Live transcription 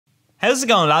How's it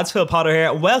going, lads? Phil Potter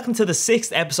here. Welcome to the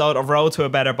 6th episode of Road to a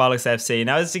Better Bollocks FC.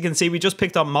 Now, as you can see, we just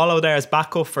picked up Mollo there as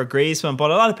backup for Griezmann, but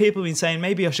a lot of people have been saying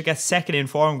maybe I should get second in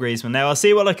form Griezmann. Now, I'll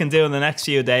see what I can do in the next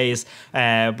few days,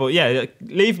 but yeah,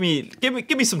 give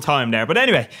me some time there. But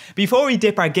anyway, before we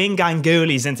dip our Gingang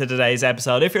Ghoulies into today's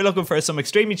episode, if you're looking for some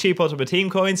extremely cheap Ultimate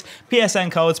Team coins,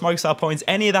 PSN codes, Microsoft points,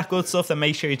 any of that good stuff, then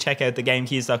make sure you check out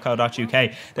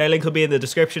thegamekeys.co.uk. Their link will be in the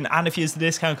description, and if you use the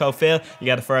discount code PHIL, you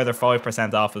get a further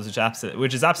 5% off,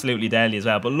 which is absolutely deadly as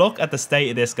well. But look at the state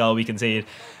of this goal we conceded.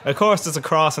 Of course, there's a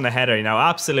cross and a header, you know,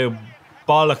 absolute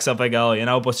bollocks of a goal, you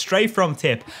know, but straight from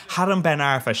tip. Hatem Ben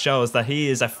Arfa shows that he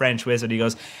is a French wizard. He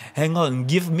goes, hang on,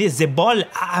 give me the ball,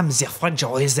 I'm the French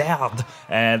wizard.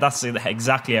 That's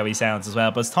exactly how he sounds as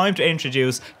well. But it's time to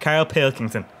introduce Carl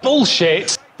Pilkington.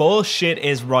 Bullshit. Bullshit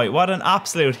is right. What an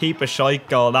absolute heap of shite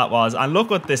goal that was. And look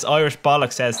what this Irish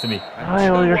bollock says to me. Aye,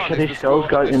 all your shitty skills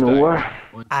got you nowhere.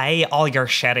 Aye, all your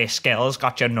shitty skills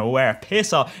got you nowhere.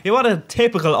 Piss off. You want a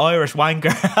typical Irish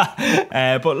wanker.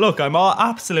 But look, I'm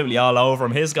absolutely all over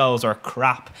him. His goals are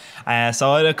crap.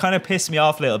 So it kind of pissed me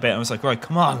off a little bit. I was like, right,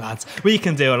 come on, lads. We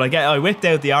can do it. I whipped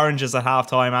out the oranges at half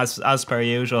time as per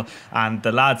usual. And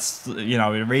the lads, you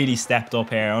know, really stepped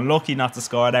up here. Unlucky not to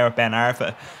score there with Ben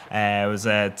Arfa. It was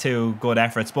two good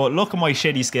efforts. But look at my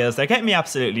shitty skills. They're getting me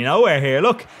absolutely nowhere here.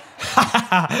 Look.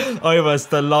 I was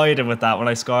delighted with that when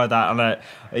I scored that, and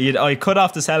I cut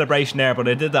off the celebration there, but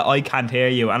I did the I can't hear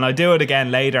you, and I'll do it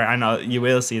again later, and you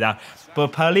will see that.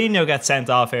 But Paulinho gets sent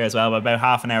off here as well with about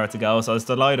half an hour to go, so I was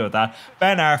delighted with that.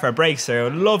 Ben Arfa breaks through,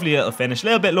 lovely little finish, a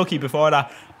little bit lucky before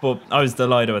that, but I was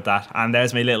delighted with that. And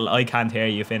there's my little I can't hear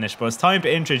you finish. But it's time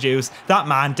to introduce that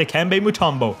man, Dikembe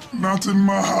Mutombo. Not in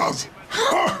my house.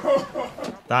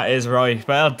 That is right.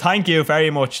 Well, thank you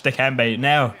very much, Dikembe.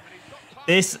 Now,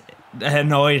 this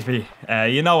annoyed me.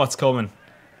 You know what's coming.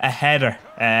 A header.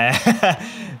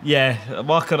 Yeah,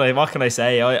 what can I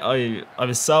say? I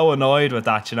was so annoyed with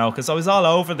that, you know, because I was all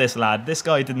over this lad. This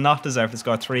guy did not deserve to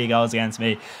score 3 goals against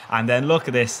me. And then look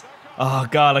at this. Oh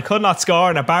God, I could not score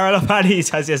in a barrel of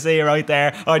pennies, as you see right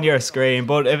there on your screen.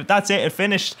 But if that's it, it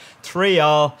finished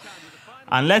 3-3.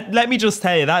 And let me just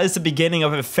tell you, that is the beginning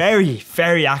of a very,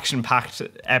 very action-packed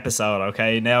episode,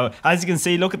 okay? Now, as you can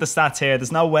see, look at the stats here.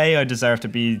 There's no way I deserve to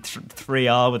be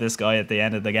 3-3 with this guy at the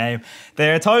end of the game.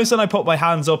 There are times when I put my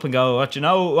hands up and go, what, you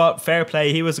know what, fair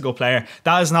play, he was a good player.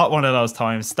 That is not one of those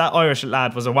times. That Irish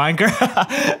lad was a wanker.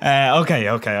 Okay,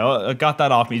 I got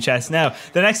that off my chest. Now,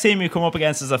 the next team we come up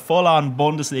against is a full-on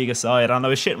Bundesliga side, and I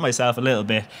was shitting myself a little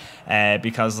bit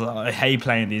because I hate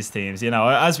playing these teams, you know,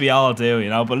 as we all do, you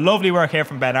know. But lovely work here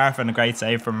from Ben Arfa and a great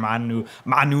save from Manu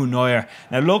Neuer.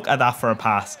 Now look at that for a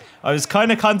pass. I was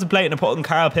kind of contemplating putting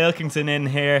Carl Pilkington in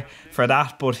here for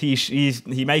that, but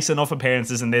he makes enough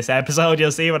appearances in this episode.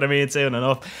 You'll see what I mean soon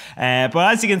enough.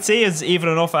 But as you can see, it's even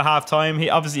enough at half time.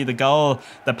 Obviously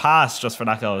the pass just for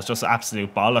that goal is just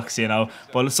absolute bollocks, you know.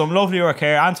 But some lovely work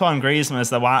here. Antoine Griezmann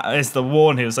is the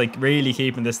one who's like really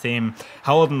keeping this team,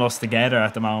 holding us together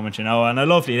at the moment, you know. And a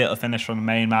lovely little finish from the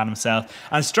main man himself.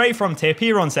 And straight from tip,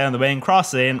 he runs down the wing,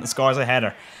 crosses in, and scores a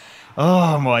header.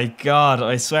 Oh my God,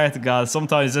 I swear to God,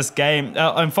 sometimes this game,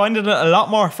 I'm finding it a lot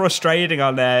more frustrating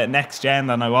on next gen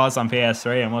than I was on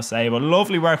PS3, I must say. But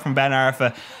lovely work from Ben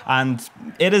Arfa, and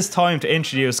it is time to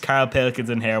introduce Carl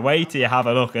Pilkington here. Wait till you have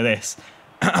a look at this.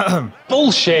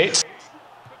 Bullshit.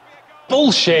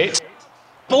 Bullshit.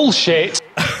 Bullshit.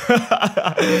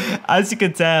 As you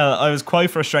can tell, I was quite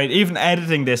frustrated. Even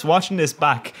editing this, watching this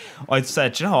back, I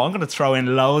said, you know, I'm going to throw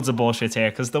in loads of bullshit here,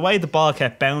 because the way the ball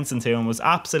kept bouncing to him was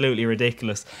absolutely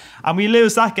ridiculous. And we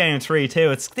lose that game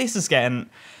 3-2. This is getting...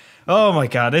 Oh my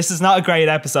God, this is not a great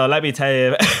episode, let me tell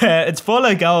you. It's full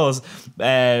of goals, but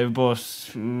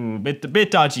a bit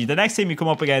dodgy. The next team you come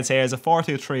up against here is a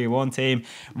 4-2-3-1 team.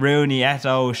 Rooney,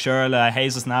 Eto'o, Schürrle,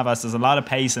 Jesus Navas. There's a lot of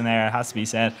pace in there, it has to be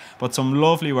said. But some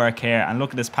lovely work here. And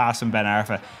look at this pass from Ben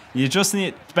Arfa. You just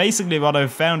need, basically what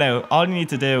I've found out, all you need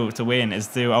to do to win is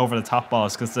do over the top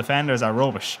balls, because defenders are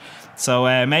rubbish. So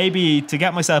maybe to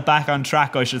get myself back on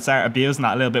track, I should start abusing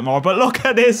that a little bit more. But look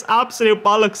at this absolute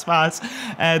bollocks pass.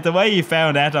 The way you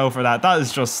found Eto'o for that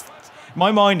is just...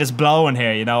 My mind is blowing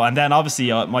here, you know. And then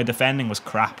obviously my defending was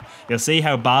crap. You'll see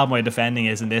how bad my defending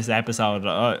is in this episode.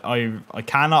 I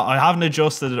haven't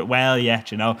adjusted it well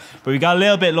yet, you know. But we got a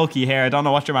little bit lucky here. I don't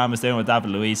know what your man was doing with David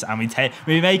Luiz, and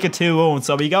we make it 2-1.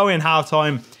 So we go in half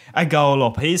time a goal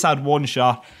up. He's had one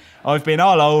shot. I've been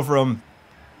all over him.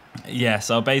 Yeah,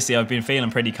 so basically I've been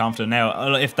feeling pretty confident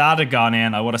now. If that had gone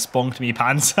in, I would have spunked me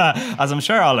pants, as I'm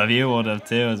sure all of you would have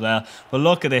too as well. But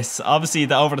look at this. Obviously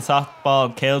the over the top ball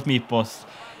killed me, but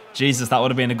Jesus, that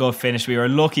would have been a good finish. We were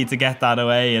lucky to get that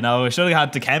away, you know. We should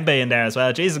have had Dikembe in there as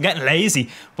well. Jesus, I'm getting lazy.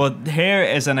 But here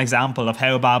is an example of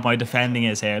how bad my defending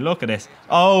is here. Look at this.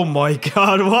 Oh my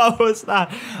God, what was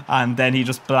that? And then he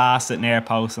just blasted near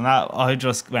post. And that, I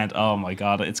just went, oh my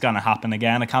God, it's going to happen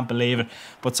again. I can't believe it.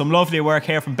 But some lovely work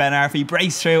here from Ben Arfa. He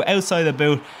breaks through outside the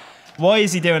boot. Why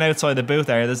is he doing outside the boot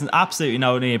there? There's absolutely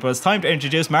no need. But it's time to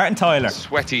introduce Martin Tyler.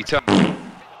 Sweaty tongue.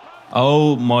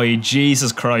 Oh my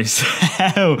Jesus Christ.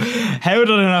 How did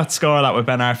I not score that with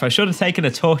Ben Arfa? I should have taken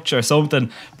a touch or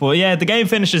something. But yeah, the game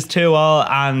finishes 2-2,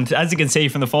 and as you can see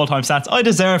from the full-time stats, I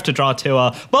deserve to draw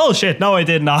 2-2. Bullshit, no I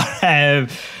did not.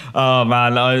 Oh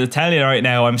man, I'll tell you right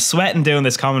now, I'm sweating doing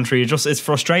this commentary. It's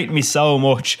frustrating me so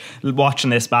much watching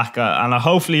this back, and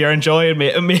hopefully you're enjoying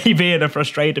me being a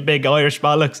frustrated big Irish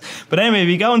bollocks. But anyway,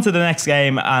 we go into the next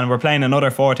game and we're playing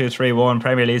another 4-2-3-1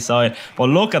 Premier League side. But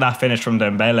look at that finish from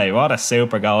Dembele. What a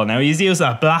super goal. Now he's using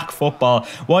a black football.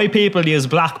 Why people use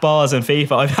black balls in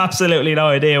FIFA, I've absolutely no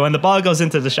idea. When the ball goes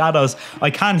into the shadows,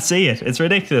 I can't see it. It's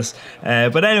ridiculous.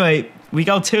 But anyway, we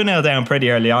go 2-0 down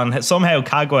pretty early on. Somehow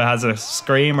Kagwa has a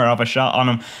screamer of a shot on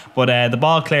him, but the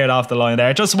ball cleared off the line there.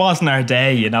 It just wasn't our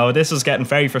day, you know. This was getting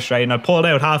very frustrating. I pulled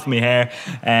out half of my hair.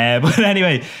 But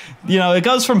anyway, you know, it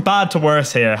goes from bad to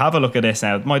worse here. Have a look at this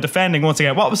now. My defending, once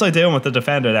again, what was I doing with the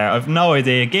defender there? I've no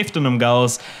idea. Gifting them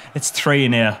goals. It's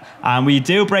 3-0. And we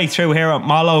do break through here at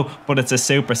Mollo, but it's a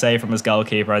super save from his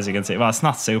goalkeeper, as you can see. Well, it's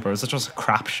not super. It's just a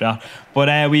crap shot.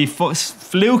 But we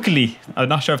flukily, I'm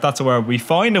not sure if that's a word, we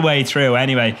find a way through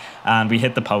anyway, and we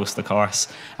hit the post, of course.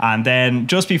 And then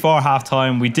just before half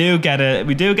time, we do get a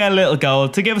little goal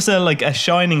to give us a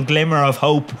shining glimmer of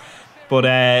hope.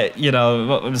 But you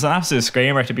know, it was an absolute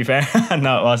screamer, to be fair.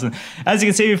 No, it wasn't. As you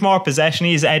can see, with more possession,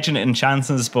 he's edging it in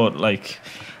chances, but like,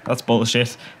 that's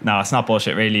bullshit. No, it's not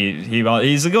bullshit really. He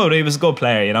was a good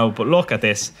player, you know. But look at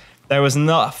this. There was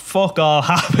not fuck all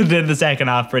happened in the second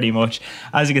half, pretty much.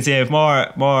 As you can see, with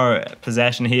more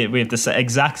possession, we have the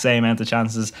exact same amount of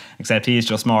chances, except he's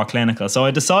just more clinical. So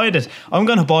I decided I'm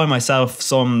going to buy myself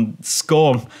some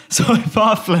scum. So I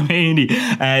bought Flamini.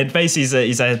 Basically,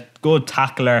 he's a good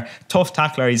tackler, tough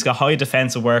tackler. He's got high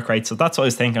defensive work rate. So that's what I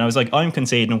was thinking. I was like, I'm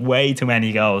conceding way too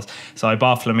many goals. So I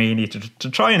bought Flamini to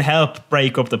try and help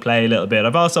break up the play a little bit.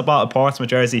 I've also bought a Portsmouth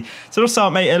jersey. So just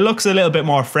thought, mate, it looks a little bit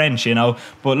more French, you know.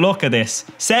 But look at this.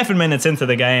 7 minutes into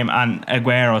the game and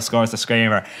Aguero scores the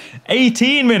screamer.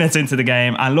 18 minutes into the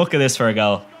game and look at this for a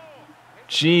goal.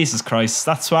 Jesus Christ,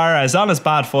 that Suarez on his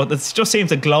bad foot, it just seemed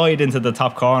to glide into the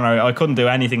top corner. I couldn't do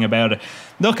anything about it.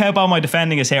 Look how bad my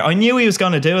defending is here. I knew he was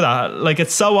going to do that. Like,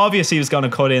 it's so obvious he was going to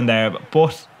cut in there,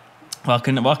 but what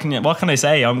can I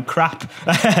say? I'm crap.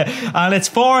 And it's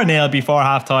 4-0 before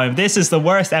half time. This is the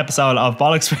worst episode of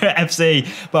Bollocks FC,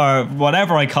 or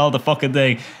whatever I call the fucking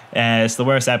thing. It's the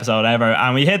worst episode ever.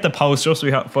 And we hit the post just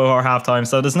before half time,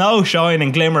 so there's no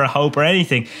shining glimmer of hope or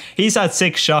anything. He's had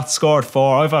 6 shots, scored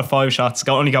 4. I've had 5 shots,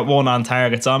 only got 1 on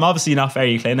target, so I'm obviously not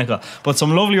very clinical. But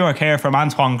some lovely work here from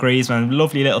Antoine Griezmann.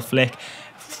 Lovely little flick.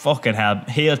 Fucking hell,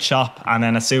 heel chop and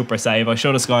then a super save. I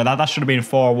should have scored that. That should have been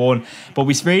 4-1. But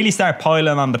we really start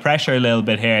piling on the pressure a little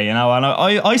bit here, you know. And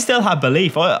I still have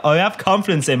belief. I have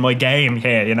confidence in my game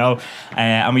here, you know.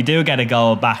 And we do get a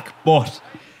goal back, but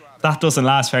that doesn't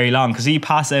last very long because he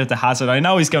passed out to Hazard. I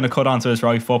know he's going to cut onto his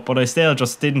right foot, but I still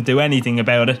just didn't do anything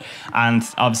about it. And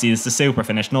obviously it's the super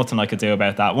finish. Nothing I could do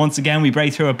about that. Once again, we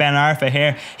break through with Ben Arfa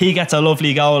here. He gets a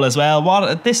lovely goal as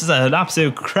well. This is an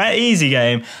absolute crazy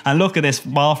game. And look at this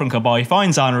ball from Kabay.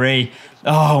 Finds Henry.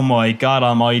 Oh my God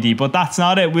almighty. But that's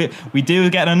not it. We do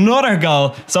get another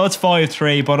goal. So it's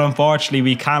 5-3. But unfortunately,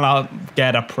 we cannot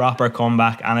get a proper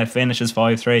comeback. And it finishes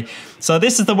 5-3. So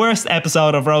this is the worst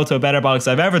episode of Road to a Better Bollocks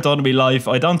I've ever done in my life.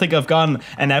 I don't think I've gone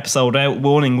an episode without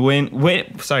winning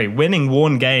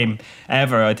one game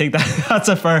ever. I think that's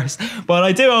a first. But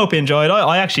I do hope you enjoyed.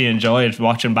 I actually enjoyed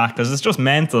watching back because it's just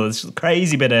mental. It's just a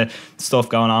crazy bit of stuff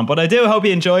going on. But I do hope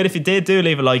you enjoyed. If you did, do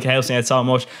leave a like. It helps me out so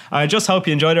much. I just hope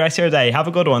you enjoy the rest of your day. Have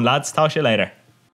a good one, lads. Talk to you later.